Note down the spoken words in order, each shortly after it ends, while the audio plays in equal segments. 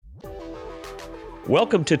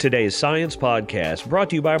Welcome to today's Science Podcast,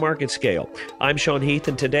 brought to you by MarketScale. I'm Sean Heath,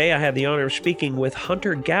 and today I have the honor of speaking with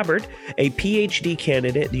Hunter Gabbard, a PhD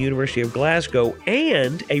candidate at the University of Glasgow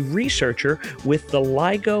and a researcher with the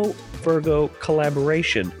LIGO-Virgo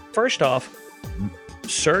collaboration. First off,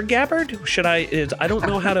 Sir Gabbard? I don't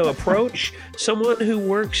know how to approach someone who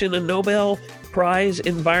works in a Nobel Prize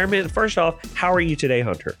environment. First off, how are you today,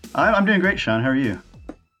 Hunter? I'm doing great, Sean. How are you?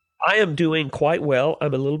 I am doing quite well.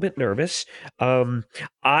 I'm a little bit nervous. The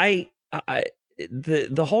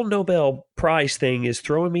whole Nobel Prize thing is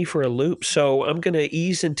throwing me for a loop, so I'm going to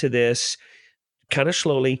ease into this kind of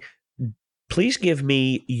slowly. Please give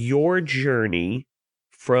me your journey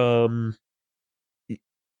from.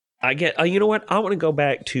 You know what? I want to go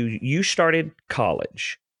back to you started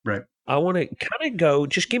college. Right. I want to kind of go.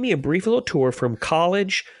 Just give me a brief little tour from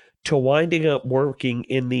college to winding up working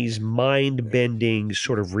in these mind-bending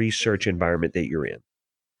sort of research environment that you're in.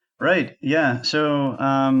 Right. Yeah. So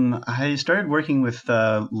I started working with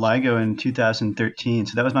LIGO in 2013.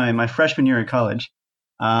 So that was my freshman year of college.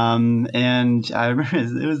 And I remember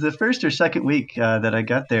it was the first or second week that I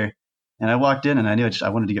got there, and I walked in and I knew I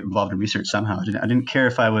wanted to get involved in research somehow. I didn't care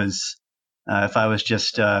if I was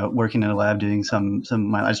just working in a lab doing I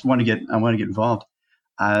just wanted to get involved.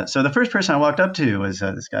 So the first person I walked up to was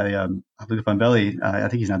this guy, Luca Bombelli. I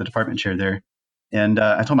think he's now the department chair there. And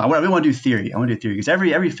I told him, I want to do theory. I want to do theory because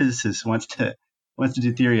every physicist wants to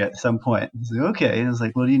do theory at some point. He's like, okay. And I was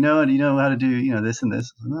like, well, do you know how to do this and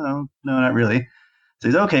this? Like, no, not really. So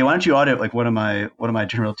he's okay. Why don't you audit like one of my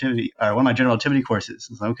general relativity courses?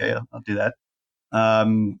 I was like, okay, I'll do that.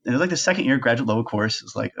 And it was like the second year graduate level course.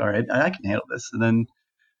 It's like, all right, I can handle this. And then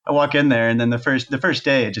I walk in there, and then the first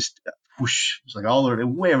day, it just whoosh, it was like all over,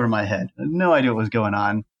 way over my head. I had no idea what was going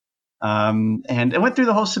on. And I went through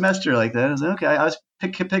the whole semester like that. I was like, okay, I was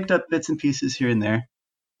picked up bits and pieces here and there.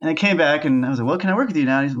 And I came back, and I was like, well, can I work with you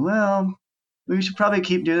now? And he said, well, we should probably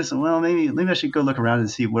keep doing this. And well, maybe I should go look around and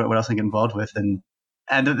see what else I can get involved with. And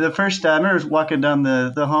the first time I remember walking down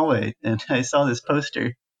the hallway, and I saw this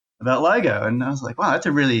poster about LIGO, and I was like, wow, that's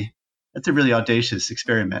a really audacious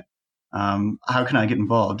experiment. How can I get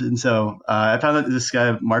involved? And so I found out this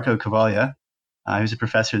guy, Marco Cavaglia, who's a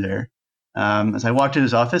professor there. As I walked in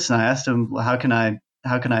his office and I asked him, well, how can I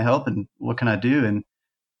help and what can I do?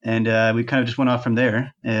 And we kind of just went off from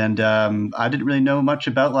there. And I didn't really know much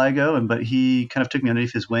about LIGO, but he kind of took me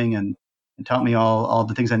underneath his wing and taught me all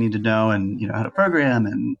the things I need to know, and how to program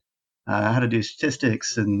and how to do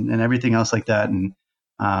statistics and everything else like that. And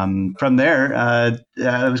from there,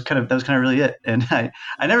 that was kind of really it. And I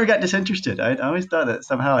never got disinterested. I always thought that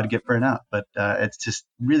somehow I'd get burnt out, but it's just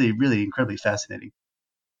really, really incredibly fascinating.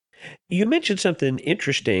 You mentioned something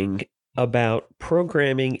interesting about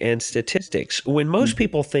programming and statistics. When most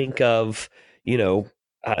people think of,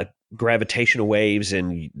 gravitational waves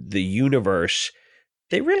and the universe,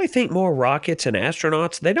 they really think more rockets and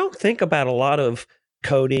astronauts. They don't think about a lot of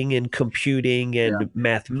coding and computing and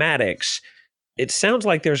mathematics. It sounds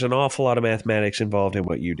like there's an awful lot of mathematics involved in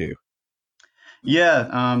what you do.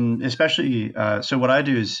 Yeah, especially so what I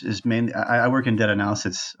do is mainly I work in data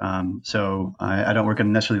analysis. So I don't work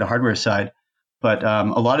on necessarily the hardware side, but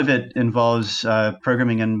a lot of it involves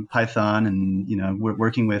programming in Python, and we're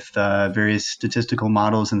working with various statistical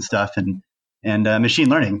models and stuff, and machine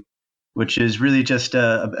learning, which is really just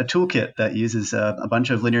a toolkit that uses a bunch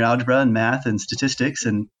of linear algebra and math and statistics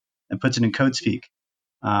and puts it in code speak.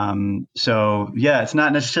 So yeah, it's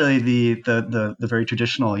not necessarily the very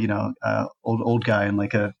traditional, old guy in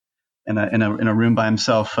like in a room by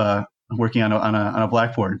himself, working on a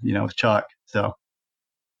blackboard, with chalk. So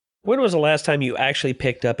when was the last time you actually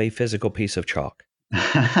picked up a physical piece of chalk?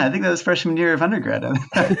 I think that was freshman year of undergrad.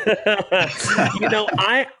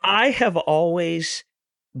 I have always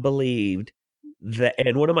believed that,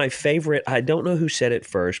 and one of my favorite, I don't know who said it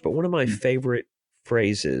first, but one of my favorite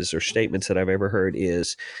phrases or statements that I've ever heard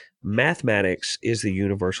is mathematics is the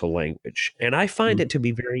universal language. And I find it to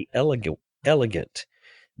be very elegant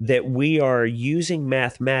that we are using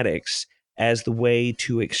mathematics as the way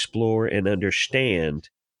to explore and understand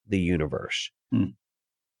the universe.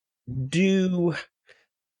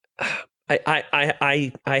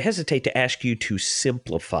 I hesitate to ask you to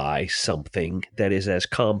simplify something that is as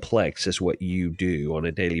complex as what you do on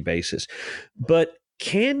a daily basis, but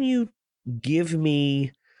can you give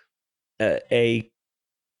me I'm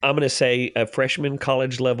going to say a freshman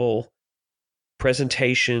college level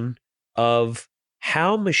presentation of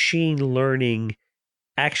how machine learning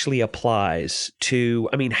actually applies to,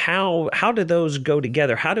 how do those go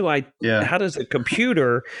together? How does the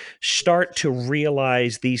computer start to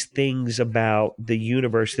realize these things about the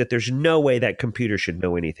universe that there's no way that computer should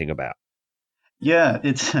know anything about? Yeah,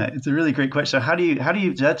 it's a really great question. So how do you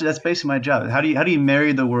that's basically my job. How do you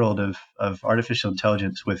marry the world of artificial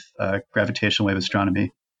intelligence with gravitational wave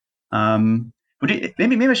astronomy? Maybe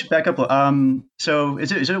I should back up. So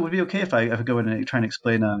would it be okay if I go in and try and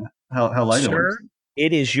explain how LIGO works? Sir,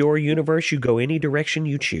 it is your universe. You go any direction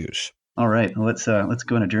you choose. All right, well, let's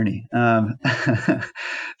go on a journey. I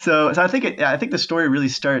think the story really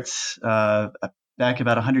starts back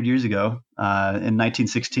about 100 years ago in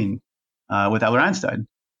 1916 with Albert Einstein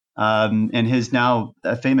and his now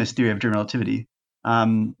famous theory of general relativity.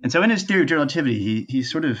 And so in his theory of general relativity, he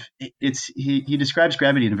sort of he describes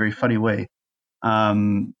gravity in a very funny way,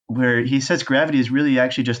 where he says gravity is really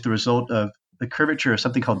actually just the result of the curvature of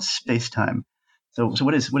something called space-time. So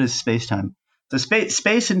what is space-time? So space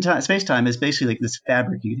time is basically like this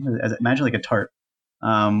fabric. You can imagine like a tarp,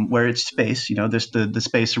 where it's space. There's the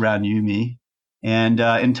space around you, me, and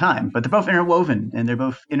in time. But they're both interwoven and they're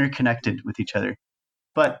both interconnected with each other.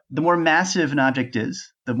 But the more massive an object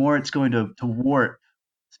is, the more it's going to warp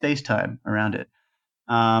space time around it.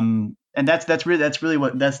 And that's really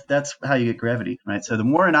what that's how you get gravity, right? So the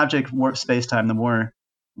more an object warps space time, the more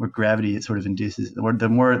gravity it sort of induces, or the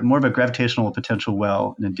more of a gravitational potential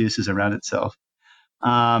well it induces around itself.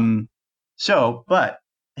 Um, but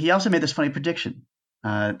he also made this funny prediction.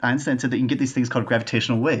 Einstein said that you can get these things called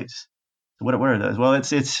gravitational waves. So what are those? Well,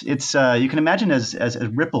 it's you can imagine as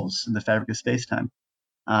ripples in the fabric of space time.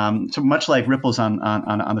 So much like ripples on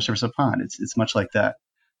the surface of a pond, it's much like that.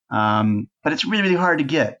 But it's really, really hard to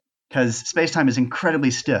get because space time is incredibly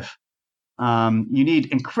stiff. You need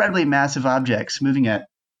incredibly massive objects moving at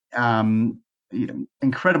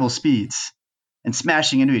incredible speeds and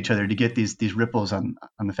smashing into each other to get these ripples on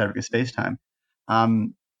the fabric of space time.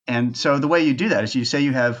 And so the way you do that is you say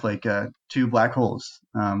you have like two black holes,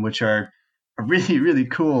 which are really, really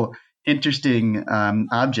cool, interesting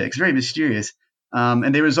objects, very mysterious.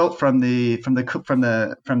 And they result from the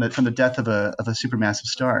death of a supermassive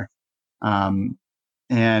star. Um,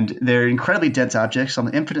 and they're incredibly dense objects,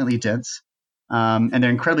 infinitely dense, and they're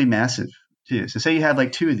incredibly massive too. So say you have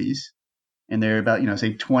like two of these, and they're about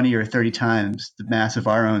say 20 or 30 times the mass of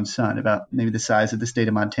our own sun, about maybe the size of the state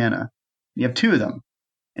of Montana. You have two of them,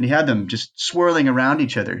 and you have them just swirling around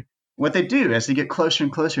each other. What they do as they get closer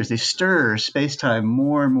and closer is they stir space-time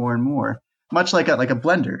more and more and more, much like a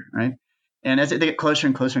blender, right? And as they get closer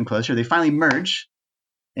and closer and closer, they finally merge,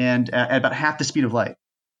 and at about half the speed of light,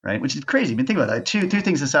 right? Which is crazy. I mean, think about that. Two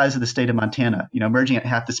things the size of the state of Montana, merging at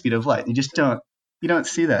half the speed of light. You don't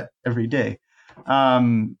see that every day.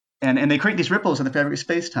 And they create these ripples in the fabric of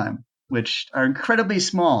space-time, which are incredibly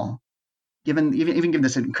small, given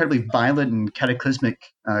this incredibly violent and cataclysmic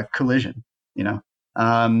collision.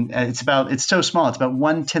 And it's so small. It's about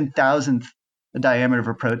 1/10,000th the diameter of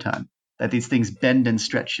a proton that these things bend and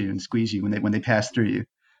stretch you and squeeze you when they pass through you.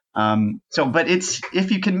 But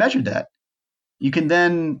if you can measure that, you can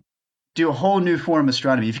then do a whole new form of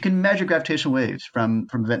astronomy. If you can measure gravitational waves from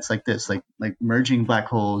events like this, like merging black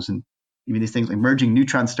holes and even these things like merging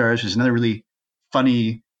neutron stars, which is another really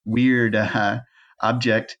funny, weird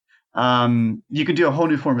object, you can do a whole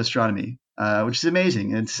new form of astronomy, which is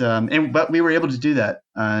amazing. But we were able to do that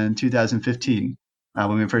in 2015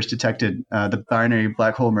 when we first detected the binary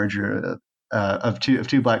black hole merger of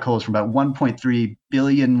two black holes from about 1.3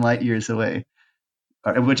 billion light years away,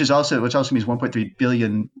 which also means 1.3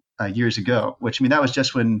 billion years ago. Which, I mean, that was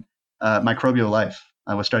just when microbial life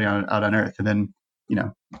was starting out on Earth, and then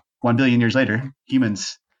 1 billion years later,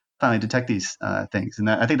 humans finally detect these things, and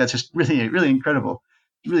I think that's just really, really incredible,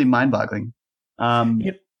 really mind-boggling.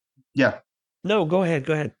 Yep. Yeah. No, go ahead.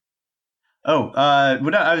 Go ahead. Oh, well,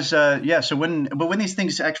 no, I was yeah. So when these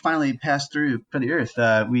things actually finally pass through for the Earth,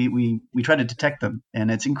 we try to detect them,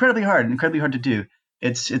 and it's incredibly hard to do.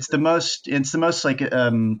 It's the most like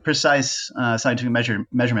precise scientific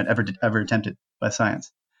measurement ever attempted by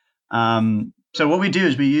science. So what we do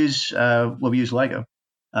is we use LIGO,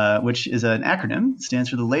 which is an acronym. It stands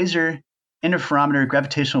for the Laser Interferometer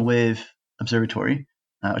Gravitational Wave Observatory,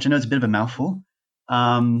 which I know is a bit of a mouthful,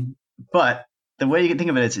 but the way you can think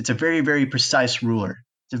of it is it's a very, very precise ruler.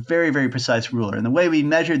 It's a very, very precise ruler, and the way we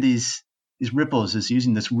measure these ripples is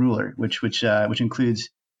using this ruler, which includes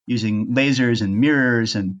using lasers and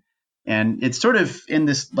mirrors, and it's sort of in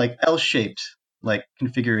this like L-shaped like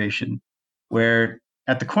configuration, where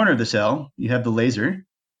at the corner of the cell you have the laser,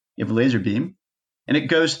 you have a laser beam, and it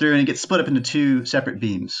goes through and it gets split up into two separate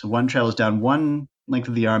beams. So one travels down one length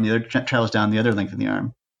of the arm, the other travels down the other length of the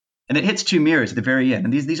arm. And it hits two mirrors at the very end.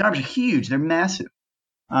 And these arms are huge. They're massive.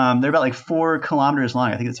 They're about like 4 kilometers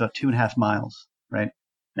long. I think it's about 2.5 miles, right?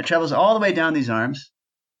 And it travels all the way down these arms,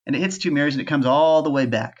 and it hits two mirrors, and it comes all the way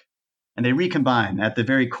back. and they recombine at the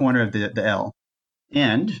very corner of the L.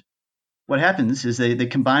 And what happens is they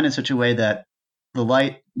combine in such a way that the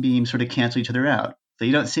light beams sort of cancel each other out. So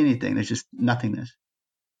you don't see anything. There's just nothingness.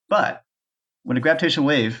 But when a gravitational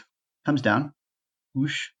wave comes down,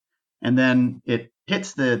 whoosh, and then it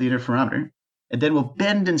hits the interferometer, and then will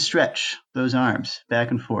bend and stretch those arms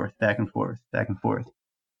back and forth, back and forth, back and forth.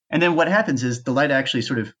 And then what happens is the light actually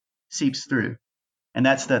sort of seeps through. And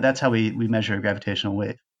that's how we measure a gravitational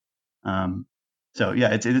wave. So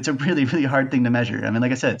yeah, it's a really, really hard thing to measure. I mean,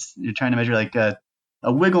 like I said, you're trying to measure like a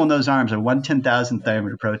wiggle in those arms, or 1/10,000th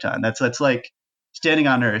diameter proton. That's like standing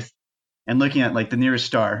on Earth and looking at like the nearest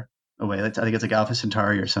star away. I think it's like Alpha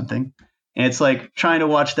Centauri or something. And it's like trying to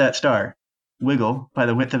watch that star wiggle by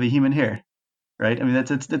the width of a human hair, right? I mean,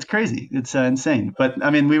 that's crazy. It's insane. But I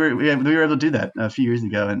mean, we were able to do that a few years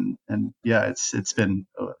ago, and yeah, it's been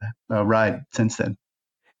a ride since then.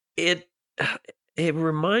 It it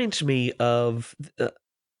reminds me of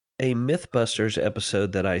a MythBusters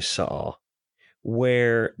episode that I saw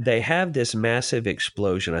where they have this massive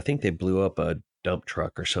explosion. I think they blew up a dump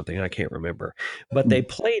truck or something. I can't remember. But they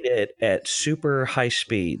played it at super high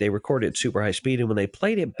speed. They recorded at super high speed. And when they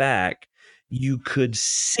played it back, you could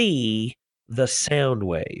see the sound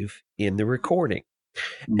wave in the recording.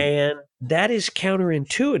 And that is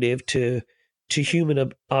counterintuitive to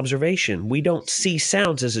human observation. We don't see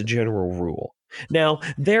sounds as a general rule. Now,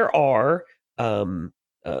 there are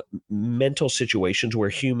mental situations where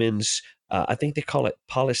humans, I think they call it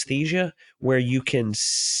polysthesia, where you can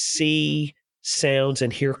see sounds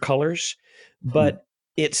and hear colors. But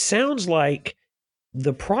it sounds like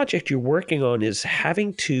the project you're working on is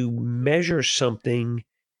having to measure something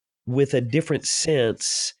with a different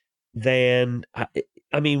sense than.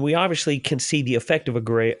 I mean, we obviously can see the effect of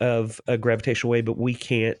a gravitational wave, but we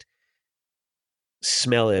can't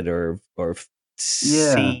smell it or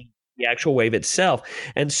see the actual wave itself.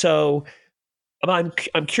 And so I'm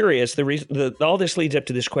curious. All this leads up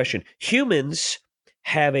to this question. Humans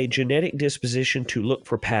have a genetic disposition to look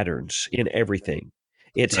for patterns in everything.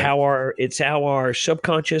 It's right. how our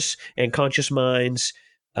subconscious and conscious minds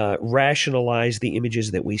rationalize the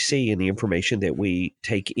images that we see and the information that we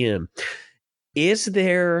take in.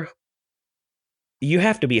 You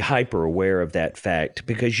have to be hyper aware of that fact,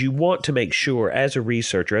 because you want to make sure, as a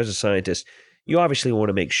researcher, as a scientist, you obviously want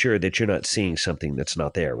to make sure that you're not seeing something that's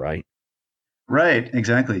not there, right? Right,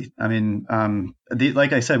 exactly. I mean,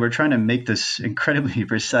 like I said, we're trying to make this incredibly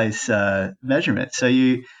precise measurement. So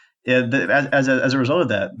as a result of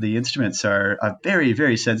that, the instruments are very,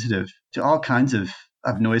 very sensitive to all kinds of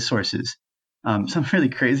noise sources, some really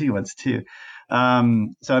crazy ones too. So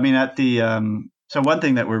I mean, so one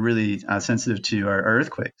thing that we're really sensitive to are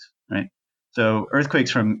earthquakes, right? So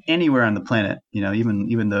earthquakes from anywhere on the planet,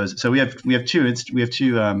 even those. So we have two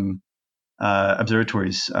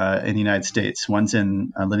observatories in the United States. One's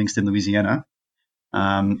in Livingston, Louisiana,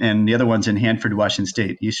 and the other one's in Hanford, Washington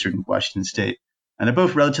State, eastern Washington State, and they're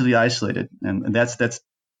both relatively isolated, and that's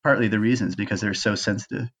partly the reasons, because they're so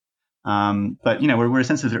sensitive. But we're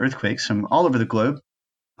sensitive to earthquakes from all over the globe.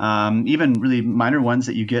 Even really minor ones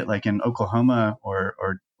that you get like in Oklahoma or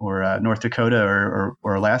North Dakota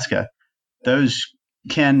or Alaska, those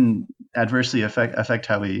can adversely affect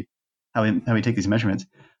how we take these measurements.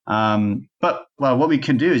 But what we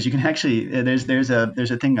can do is you can actually there's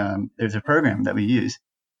a program that we use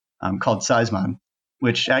called Seismon,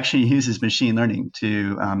 which actually uses machine learning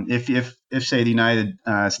to if say the United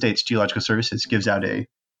States Geological Services gives out a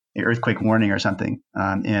earthquake warning or something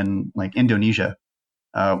in like Indonesia.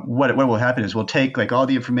 What will happen is we'll take like all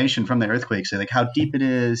the information from the earthquake, so like how deep it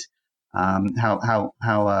is,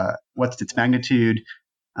 what's its magnitude,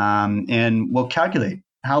 and we'll calculate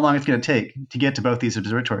how long it's going to take to get to both these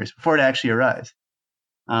observatories before it actually arrives.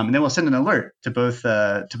 And then we'll send an alert to both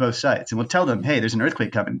sites, and we'll tell them, hey, there's an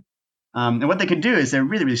earthquake coming. And what they can do is they're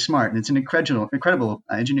really, really smart, and it's an incredible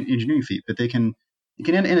engineering feat, but they can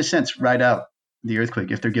in a sense ride out the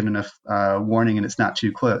earthquake if they're given enough warning and it's not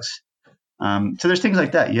too close. So there's things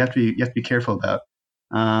like that you have to be careful about.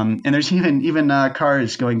 And there's even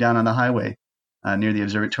cars going down on the highway near the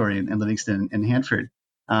observatory in Livingston and Hanford.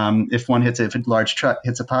 If a large truck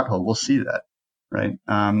hits a pothole, we'll see that, right?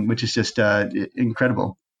 Which is just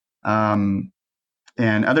incredible. And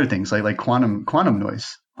other things like quantum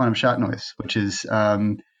noise, quantum shot noise, which is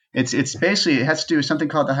it's basically, it has to do with something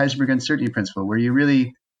called the Heisenberg uncertainty principle, where you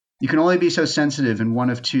can only be so sensitive in one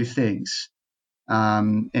of two things.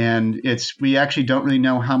 And we actually don't really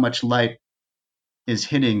know how much light is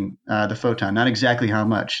hitting the photon, not exactly how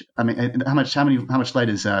much. I mean, how much light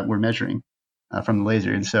is we're measuring from the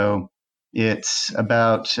laser, and so it's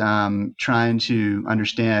about trying to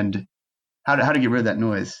understand how to get rid of that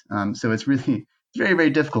noise. So it's very, very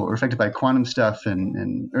difficult. We're affected by quantum stuff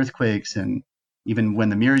and earthquakes, and even when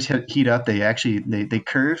the mirrors heat up, they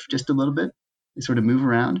curve just a little bit. They sort of move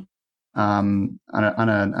around on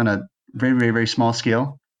a very, very, very small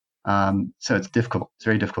scale. So it's difficult. It's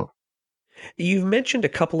very difficult. You've mentioned a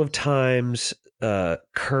couple of times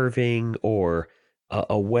curving or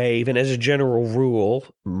a wave, and as a general rule,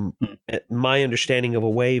 my understanding of a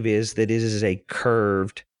wave is that it is a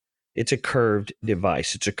curved. It's a curved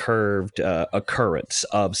device. It's a curved occurrence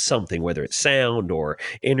of something, whether it's sound or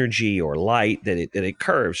energy or light. That it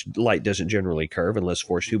curves. Light doesn't generally curve unless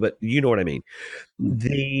forced to, but you know what I mean.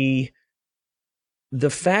 The the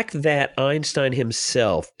fact that Einstein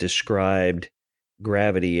himself described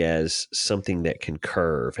gravity as something that can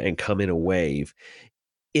curve and come in a wave,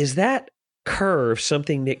 is that curve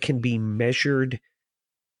something that can be measured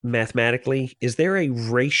mathematically? Is there a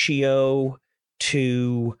ratio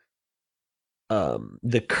to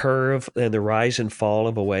the curve and the rise and fall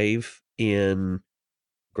of a wave in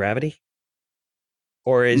gravity?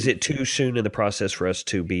 Or is it too soon in the process for us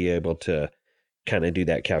to be able to kind of do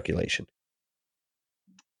that calculation?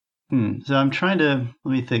 So I'm trying to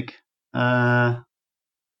let me think. Because,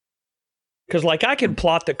 like, I can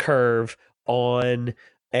plot the curve on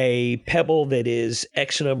a pebble that is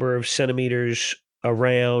X number of centimeters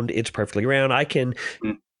around, it's perfectly round. I can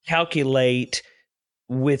hmm, calculate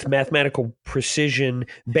with mathematical precision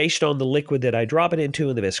based on the liquid that I drop it into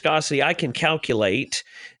and the viscosity. I can calculate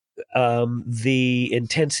the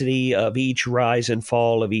intensity of each rise and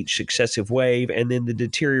fall of each successive wave, and then the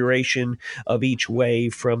deterioration of each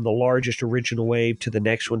wave from the largest original wave to the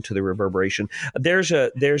next one to the reverberation. There's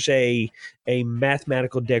a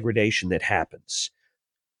mathematical degradation that happens.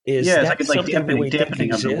 Is yeah, it's that like something that dampening we think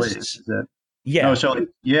dampening of the waves. exists? Is that? Oh, Yeah. so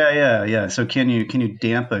yeah. So can you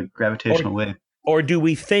damp a Or gravitational wave? or do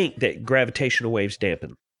we think that gravitational waves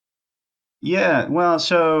dampen? Yeah, well,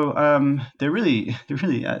 so they're really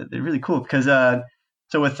cool because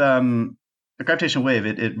so with a gravitational wave,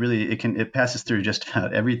 it passes through just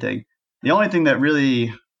about everything. The only thing that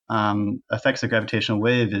really affects the gravitational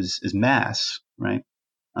wave is mass, right?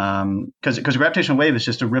 Because a gravitational wave is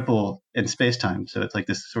just a ripple in space time, so it's like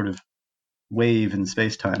this sort of wave in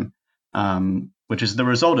space time, which is the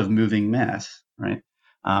result of moving mass, right?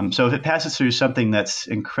 So if it passes through something that's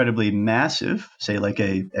incredibly massive, say like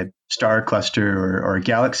a star cluster or a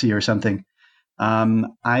galaxy or something,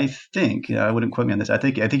 I think I wouldn't quote me on this. I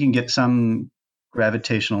think you can get some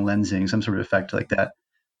gravitational lensing, some sort of effect like that,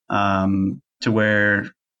 to where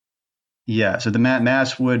yeah. So the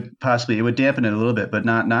mass would possibly it would dampen it a little bit, but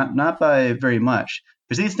not by very much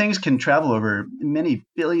because these things can travel over many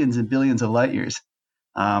billions and billions of light years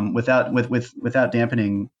without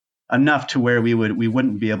dampening enough to where we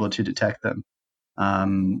wouldn't be able to detect them.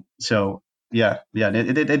 So yeah,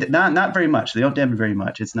 not very much. They don't dampen very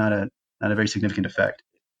much. It's not a very significant effect.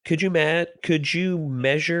 Could you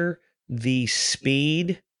measure the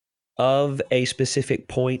speed of a specific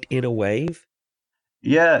point in a wave?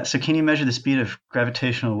 Yeah. So can you measure the speed of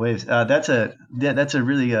gravitational waves? That's a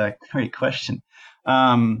really great question.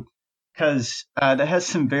 Because that has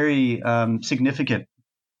some very significant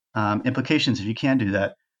implications if you can do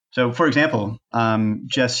that. So, for example,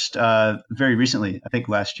 just very recently, I think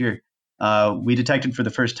last year, we detected for the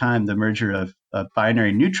first time the merger of a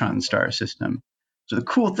binary neutron star system. So the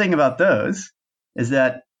cool thing about those is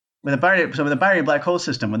that with a binary black hole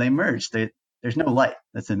system, when they merge, there's no light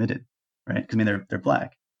that's emitted, right? Because I mean they're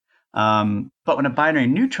black. But when a binary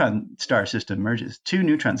neutron star system merges, two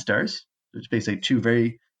neutron stars, which is basically two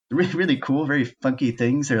very really, really cool, very funky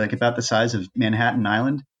things. They're like about the size of Manhattan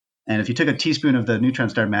Island. And if you took a teaspoon of the neutron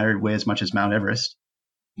star matter, it'd weigh as much as Mount Everest.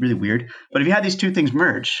 Really weird. But if you had these two things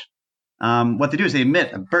merge, what they do is they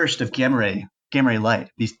emit a burst of gamma ray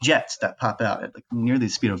light, these jets that pop out at like nearly the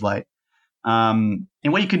speed of light. And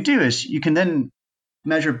what you can do is you can then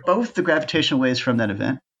measure both the gravitational waves from that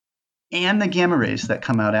event and the gamma rays that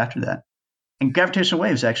come out after that. And gravitational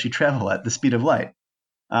waves actually travel at the speed of light.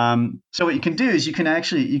 So what you can do is you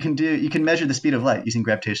can measure the speed of light using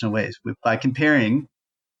gravitational waves by comparing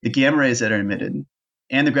the gamma rays that are emitted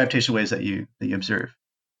and the gravitational waves that you observe,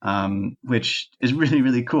 which is really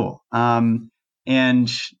really cool. And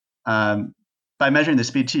by measuring the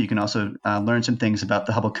speed too, you can also learn some things about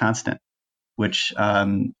the Hubble constant, which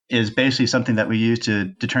is basically something that we use to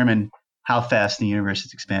determine how fast the universe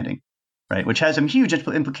is expanding, right? Which has some huge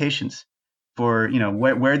implications for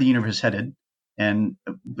where the universe is headed and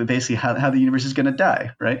basically how the universe is going to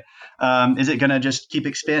die, right? Is it going to just keep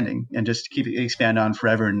expanding and just keep expand on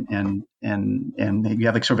forever and maybe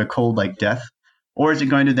have like sort of a cold like death, or is it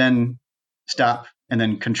going to then stop and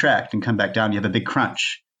then contract and come back down? You have a big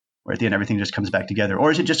crunch where at the end everything just comes back together, or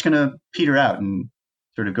is it just going to peter out and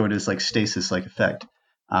sort of go into this like stasis-like effect?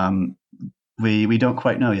 We don't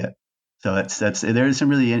quite know yet. So there's some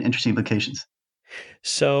really interesting implications.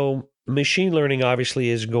 So machine learning obviously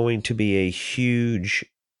is going to be a huge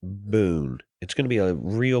boon. It's going to be a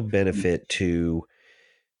real benefit to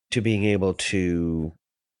being able to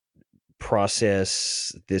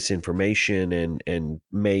process this information and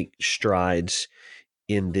make strides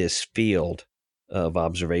in this field of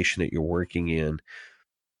observation that you're working in.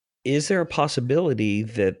 Is there a possibility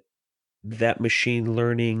that machine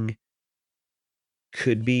learning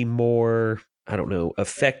could be more, I don't know,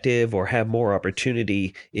 effective or have more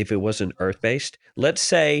opportunity if it wasn't Earth-based? Let's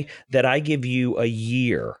say that I give you a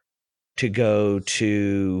year to go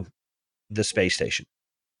to the space station.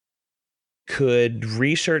 Could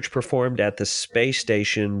research performed at the space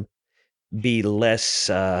station be less,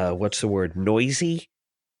 noisy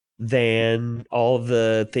than all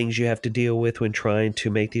the things you have to deal with when trying to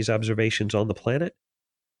make these observations on the planet?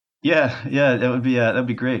 Yeah, that'd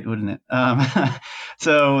be great, wouldn't it?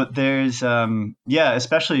 So there's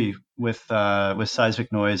especially with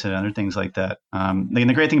seismic noise and other things like that. And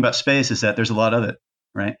the great thing about space is that there's a lot of it,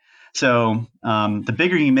 right? So the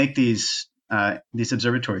bigger you make these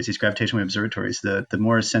observatories, these gravitational wave observatories, the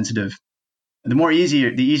more sensitive, the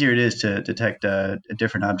easier it is to detect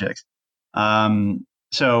different objects.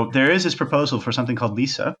 So there is this proposal for something called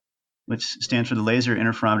LISA, which stands for the Laser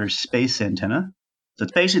Interferometer Space Antenna. So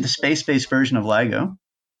it's basically the space-based version of LIGO.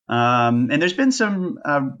 And there's been some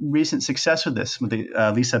recent success with this, with the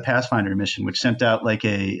LISA Pathfinder mission, which sent out like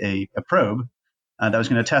a probe that was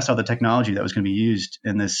going to test all the technology that was going to be used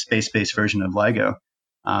in this space-based version of LIGO.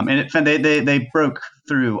 And they broke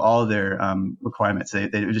through all of their requirements.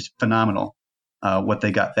 They were just phenomenal what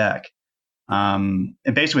they got back. And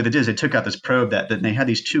basically what they did is they took out this probe that they had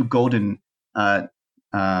these two golden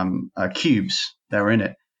cubes that were in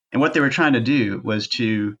it. And what they were trying to do was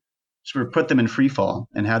to sort of put them in free fall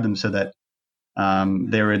and have them so that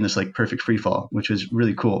they were in this like perfect free fall, which was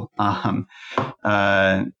really cool. And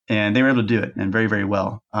they were able to do it, and very, very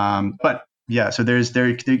well. But yeah, so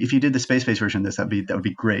if you did the space-based version of this, that would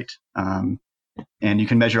be great. And you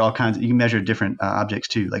can measure you can measure different objects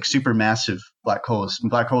too, like supermassive black holes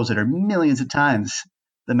that are millions of times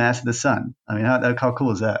the mass of the sun. I mean, how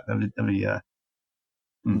cool is that? That would be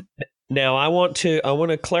Now, I want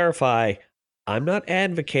to clarify, I'm not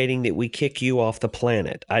advocating that we kick you off the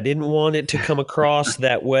planet. I didn't want it to come across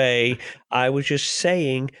that way. I was just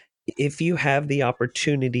saying, if you have the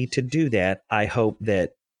opportunity to do that, I hope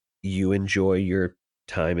that you enjoy your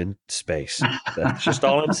time in space. That's just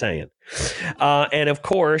all I'm saying. And of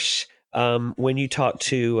course, when you talk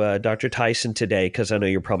to Dr. Tyson today, because I know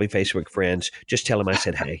you're probably Facebook friends, just tell him I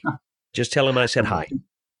said hey. Just tell him I said hi.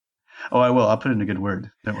 Oh, I will. I'll put in a good word.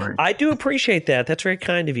 Don't worry. I do appreciate that. That's very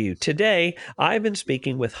kind of you. Today, I've been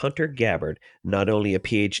speaking with Hunter Gabbard, not only a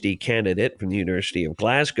PhD candidate from the University of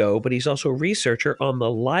Glasgow, but he's also a researcher on the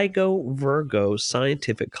LIGO Virgo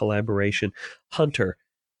scientific collaboration. Hunter,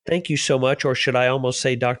 thank you so much, or should I almost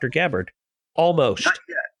say Dr. Gabbard? Almost. Not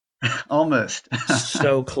yet. Almost.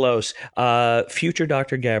 So close. Future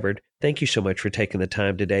Dr. Gabbard, thank you so much for taking the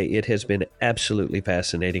time today. It has been absolutely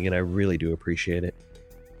fascinating, and I really do appreciate it.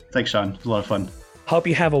 Thanks, Sean. It was a lot of fun. Hope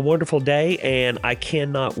you have a wonderful day, and I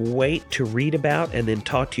cannot wait to read about and then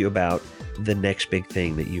talk to you about the next big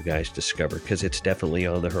thing that you guys discover, because it's definitely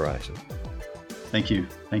on the horizon. Thank you.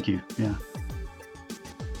 Yeah.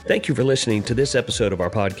 Thank you for listening to this episode of our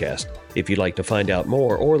podcast. If you'd like to find out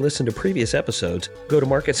more or listen to previous episodes, go to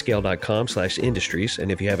marketscale.com/industries.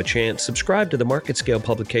 And if you have a chance, subscribe to the MarketScale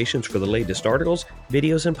publications for the latest articles,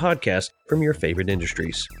 videos, and podcasts from your favorite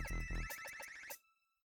industries.